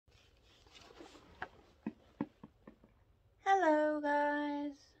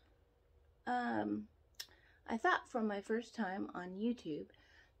I thought for my first time on YouTube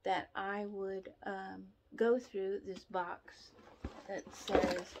that I would go through this box that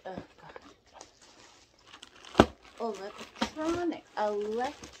says, oh God,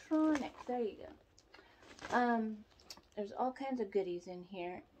 electronics, there you go. There's all kinds of goodies in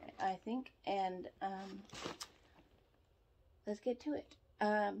here, I think, and let's get to it.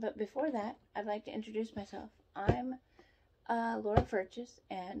 But before that, I'd like to introduce myself. I'm Laura Furches,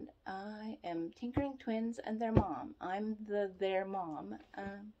 and I am Tinkering Twins and their mom. I'm their mom,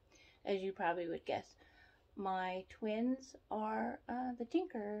 as you probably would guess. My twins are the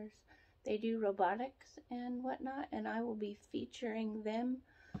Tinkerers. They do robotics and whatnot, and I will be featuring them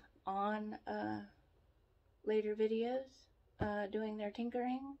on later videos, doing their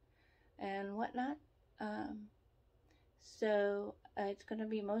tinkering and whatnot. So it's going to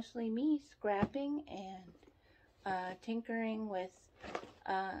be mostly me scrapping and tinkering with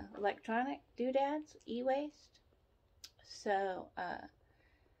electronic doodads, e-waste. So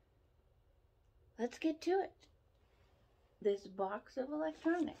let's get to it. This box of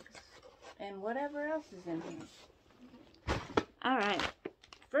electronics and whatever else is in here. Alright,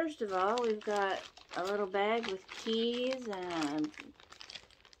 first of all, we've got a little bag with keys and a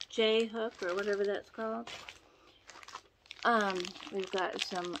J-hook or whatever that's called. We've got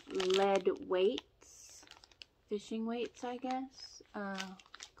some lead weights, fishing weights, I guess,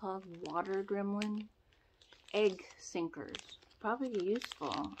 called water gremlin. Egg sinkers, probably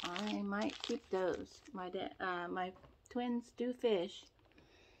useful. I might keep those. My twins do fish.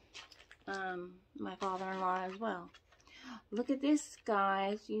 My father-in-law as well. Look at this,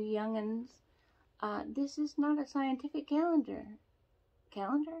 guys, you young'uns. This is not a scientific calendar.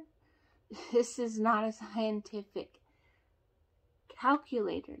 Calendar? This is not a scientific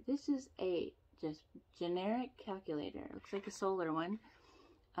calculator. This is a just generic calculator. It looks like a solar one.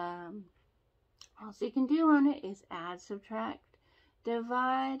 All you can do on it is add, subtract,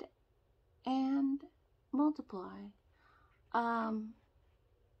 divide, and multiply.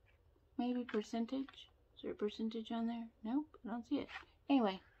 Maybe percentage. Is there a percentage on there? Nope, I don't see it.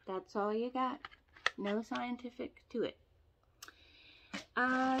 Anyway, that's all you got. No scientific to it.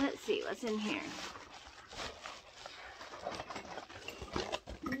 Let's see what's in here.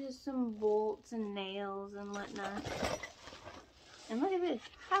 Just some bolts and nails and whatnot. And look at this.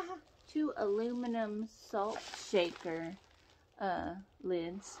 Haha. 2 aluminum salt shaker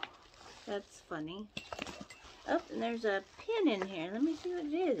lids. That's funny. Oh, and there's a pin in here. Let me see what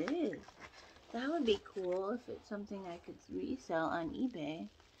it is. It is. That would be cool if it's something I could resell on eBay.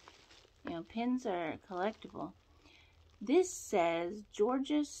 You know, pins are collectible. This says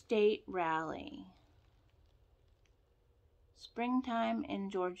Georgia State Rally. Springtime in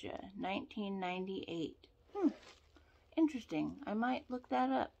Georgia, 1998. Interesting. I might look that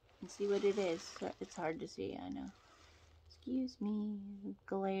up and see what it is. It's hard to see, I know. Excuse me.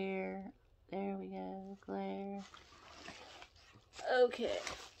 Glare. There we go. Glare. Okay.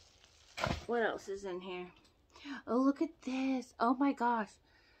 What else is in here? Oh, look at this. Oh my gosh.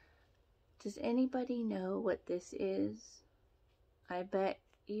 Does anybody know what this is? I bet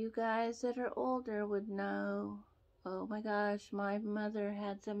you guys that are older would know. Oh my gosh, my mother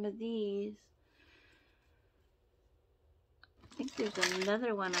had some of these. I think there's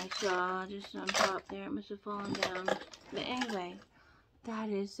another one I saw just on top there. It must have fallen down. But anyway, that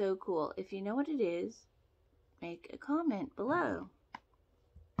is so cool. If you know what it is, make a comment below.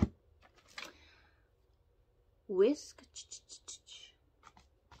 Whisk.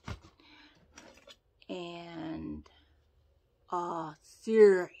 And a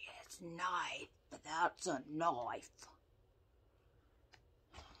serious knife. That's a knife.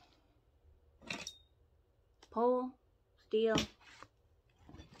 Pole. Steel.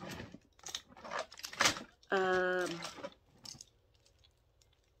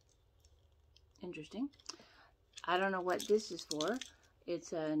 Interesting. I don't know what this is for.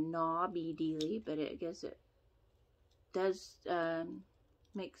 It's a knobby dealy, but I guess it does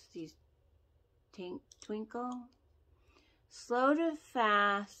makes these twinkle. Slow to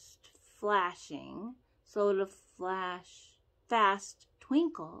fast flashing. Slow to fast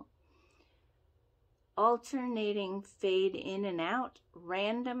twinkle. Alternating fade in and out,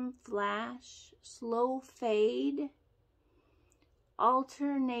 random flash, slow fade,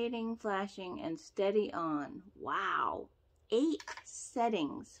 alternating flashing, and steady on. Wow, 8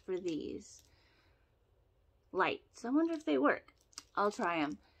 settings for these lights. I wonder if they work. I'll try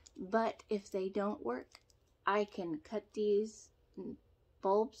them. But if they don't work, I can cut these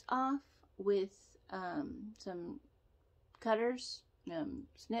bulbs off with some cutters,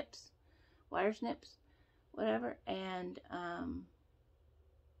 snips, wire snips, whatever, and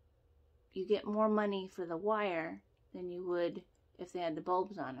you get more money for the wire than you would if they had the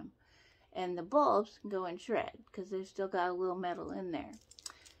bulbs on them. And the bulbs can go in shred because they've still got a little metal in there.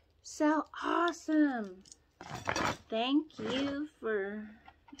 So awesome. Thank you for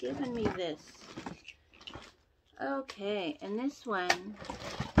giving me this. Okay, and this one,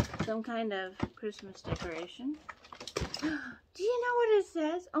 some kind of Christmas decoration. Do you know what it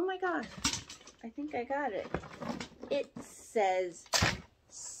says? Oh my gosh, I think I got it. It says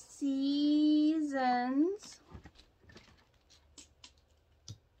Seasons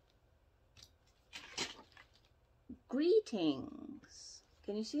Greetings.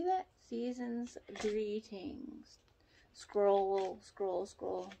 Can you see that? Seasons Greetings. Scroll, scroll,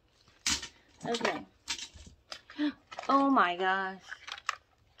 scroll. Okay. Oh my gosh.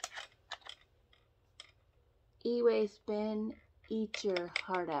 E-Way Spin, eat your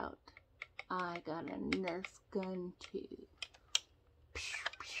heart out. I got a Nerf gun too.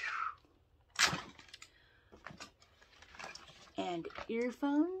 And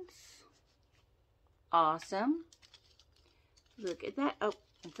earphones. Awesome. Look at that. Oh,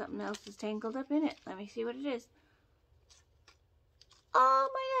 and something else is tangled up in it. Let me see what it is. Oh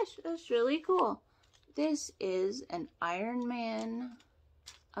my gosh, that's really cool. This is an Iron Man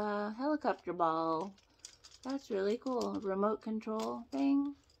helicopter ball. That's really cool. Remote control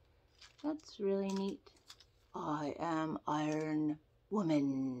thing. That's really neat. I am Iron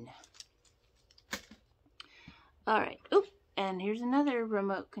Woman. Alright. Oop. And here's another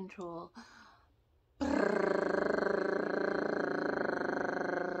remote control.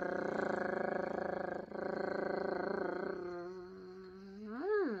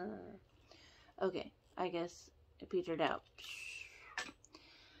 Okay. I guess it petered out.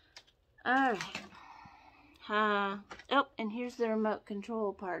 Alright. Oh, and here's the remote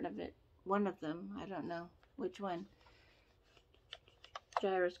control part of it. One of them. I don't know which one.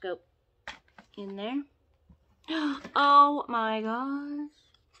 Gyroscope in there. Oh my gosh.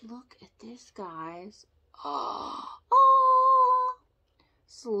 Look at this, guys. Oh,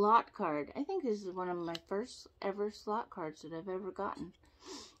 slot card. I think this is one of my first ever slot cards that I've ever gotten.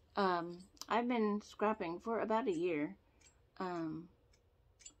 I've been scrapping for about a year.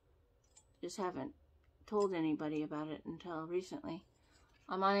 Just haven't told anybody about it until recently.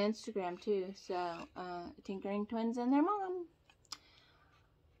 I'm on Instagram too, so Tinkering Twins and their mom.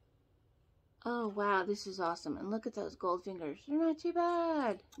 Oh wow, this is awesome. And look at those gold fingers. They're not too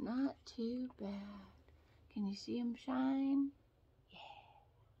bad. Not too bad. Can you see them shine?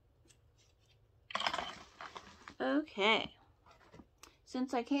 Yeah. Okay.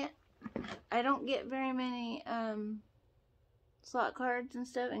 Since I don't get very many slot cards and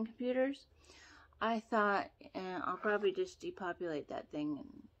stuff in computers, I thought I'll probably just depopulate that thing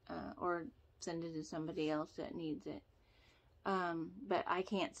or send it to somebody else that needs it. But I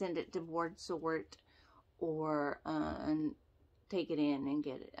can't send it to Board Sort or take it in and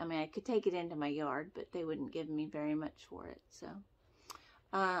get it. I mean, I could take it into my yard, but they wouldn't give me very much for it. So,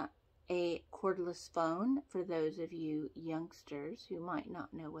 a cordless phone for those of you youngsters who might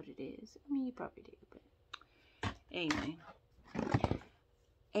not know what it is. I mean, you probably do, but anyway.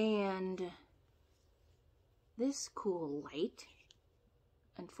 And this cool light.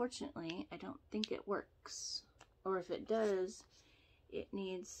 Unfortunately, I don't think it works. Or if it does, it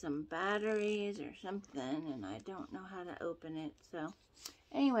needs some batteries or something, and I don't know how to open it. So,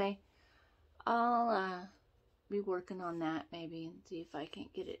 anyway, I'll be working on that maybe and see if I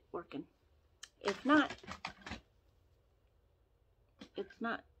can't get it working. If not, it's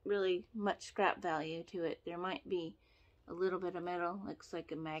not really much scrap value to it. There might be a little bit of metal. Looks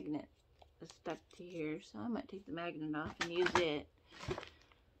like a magnet is stuck to here, so I might take the magnet off and use it.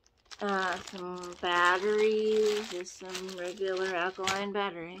 Some batteries, just some regular alkaline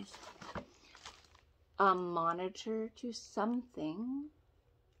batteries. A monitor to something.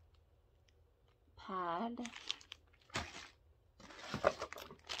 Pad.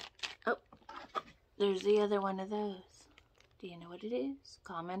 Oh, there's the other one of those. Do you know what it is?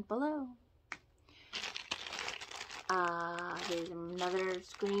 Comment below. There's another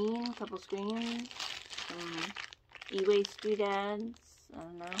screen, a couple screens. Some E-Way Street ads. I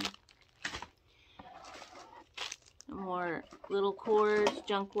don't know. More little cords,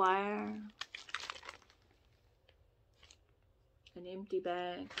 junk wire. An empty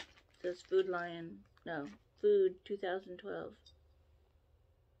bag. It says Food Lion. No, Food 2012.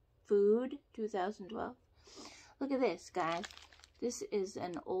 Food 2012. Look at this, guys. This is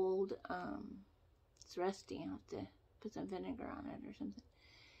an old, it's rusty. I'll have to put some vinegar on it or something.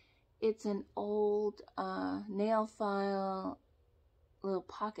 It's an old nail file, little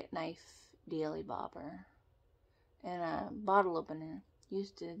pocket knife dealy bobber. And a bottle opener.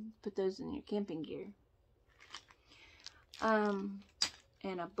 Used to put those in your camping gear. And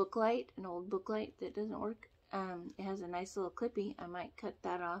a book light, an old book light that doesn't work. It has a nice little clippy. I might cut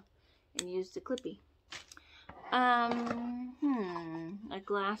that off and use the clippy. A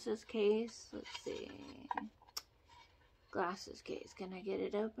glasses case. Let's see. Glasses case. Can I get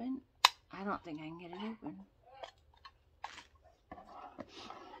it open? I don't think I can get it open.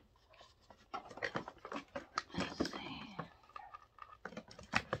 Let's see.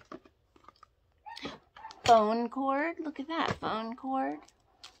 Phone cord. Look at that. Phone cord.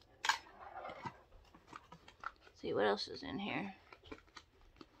 Let's see what else is in here.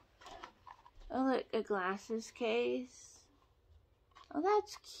 Oh, look, a glasses case. Oh,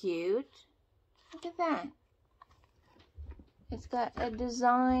 that's cute. Look at that. It's got a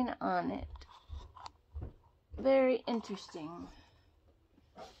design on it. Very interesting.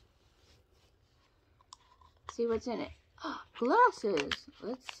 See what's in it. Oh, glasses.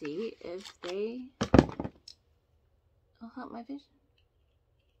 Let's see if they will help my vision.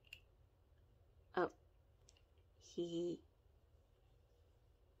 Oh.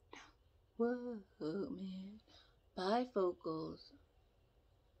 Whoa, man. Bifocals.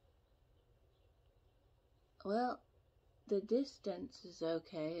 Well, the distance is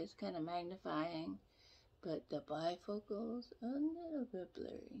okay. It's kind of magnifying. But the bifocals, a little bit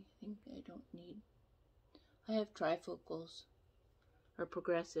blurry. I think I don't need... I have trifocals, or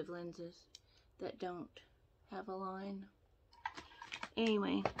progressive lenses, that don't have a line.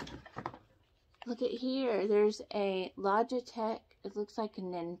 Anyway, look at here. There's a Logitech. It looks like a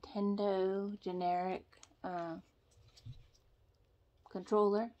Nintendo generic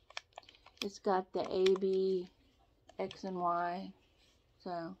controller. It's got the A, B, X, and Y.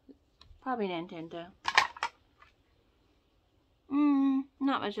 So, probably Nintendo.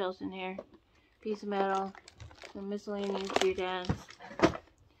 Not much else in here. Piece of metal. Some miscellaneous doodads.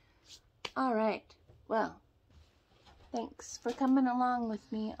 Alright. Well, thanks for coming along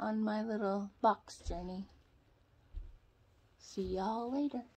with me on my little box journey. See y'all later.